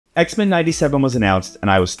X-Men 97 was announced,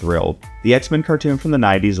 and I was thrilled. The X-Men cartoon from the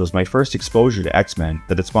 90s was my first exposure to X-Men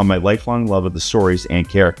that had spawned my lifelong love of the stories and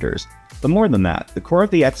characters. But more than that, the core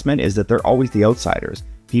of the X-Men is that they're always the outsiders.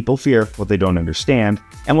 People fear what they don't understand,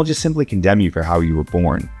 and will just simply condemn you for how you were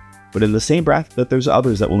born. But in the same breath, that there's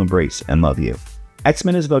others that will embrace and love you.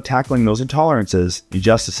 X-Men is about tackling those intolerances,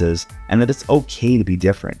 injustices, and that it's okay to be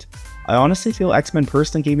different. I honestly feel X-Men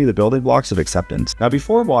personally gave me the building blocks of acceptance. Now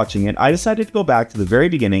before watching it, I decided to go back to the very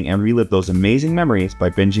beginning and relive those amazing memories by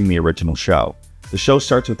binging the original show. The show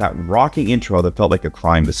starts with that rocking intro that felt like a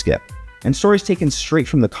crime to skip, and stories taken straight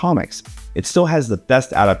from the comics. It still has the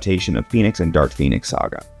best adaptation of Phoenix and Dark Phoenix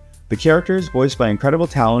saga. The characters, voiced by incredible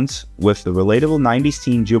talents, with the relatable 90s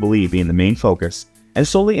teen Jubilee being the main focus, and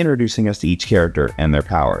slowly introducing us to each character and their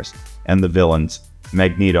powers, and the villains,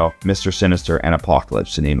 Magneto, Mr. Sinister, and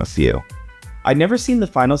Apocalypse, to name a few. I'd never seen the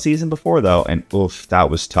final season before though, and oof, that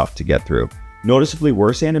was tough to get through. Noticeably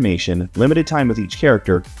worse animation, limited time with each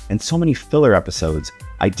character, and so many filler episodes.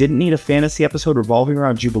 I didn't need a fantasy episode revolving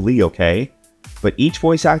around Jubilee, okay? But each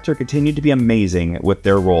voice actor continued to be amazing with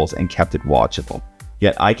their roles and kept it watchable.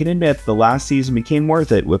 Yet I can admit the last season became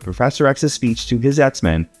worth it with Professor X's speech to his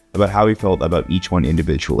X-Men about how he felt about each one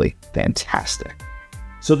individually. Fantastic.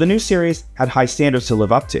 So the new series had high standards to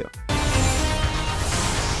live up to.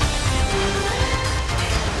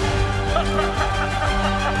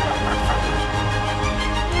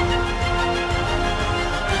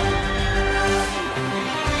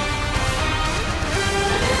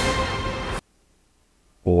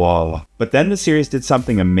 Whoa. But then the series did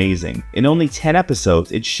something amazing. In only 10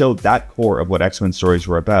 episodes, it showed that core of what X-Men stories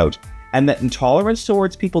were about, and that intolerance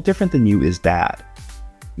towards people different than you is bad.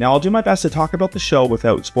 Now I'll do my best to talk about the show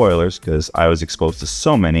without spoilers, because I was exposed to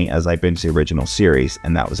so many as I binged the original series,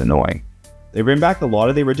 and that was annoying. They bring back a lot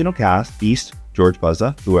of the original cast: Beast, George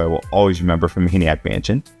Buzza, who I will always remember from Maniac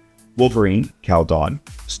Mansion, Wolverine, Cal Dawn,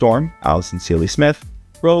 Storm, Allison Seeley Smith,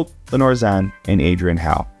 Rogue, Lenore Zan, and Adrian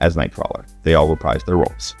Howe as Nightcrawler. They all reprised their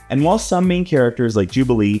roles. And while some main characters like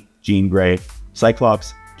Jubilee, Jean Grey,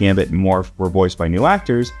 Cyclops, Gambit, and Morph were voiced by new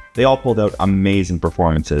actors, they all pulled out amazing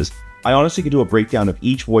performances. I honestly could do a breakdown of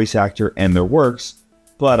each voice actor and their works,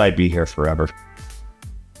 but I'd be here forever.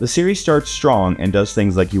 The series starts strong and does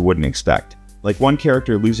things like you wouldn't expect, like one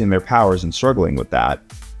character losing their powers and struggling with that,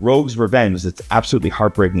 Rogue's revenge that's absolutely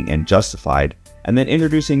heartbreaking and justified, and then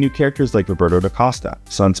introducing new characters like Roberto da Costa,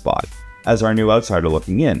 Sunspot, as our new outsider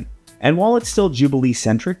looking in. And while it's still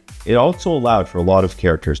Jubilee-centric, it also allowed for a lot of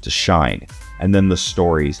characters to shine. And then the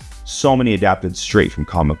stories, so many adapted straight from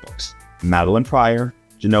comic books. Madeline Pryor,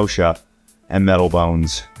 Genosha, and Metal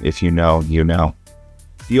Bones. If you know, you know.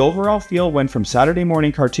 The overall feel went from Saturday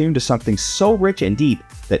morning cartoon to something so rich and deep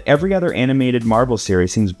that every other animated Marvel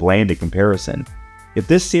series seems bland in comparison. If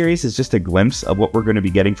this series is just a glimpse of what we're going to be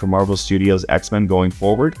getting from Marvel Studios' X-Men going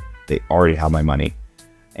forward, they already have my money.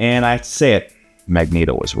 And I have to say it,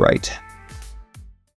 Magneto was right.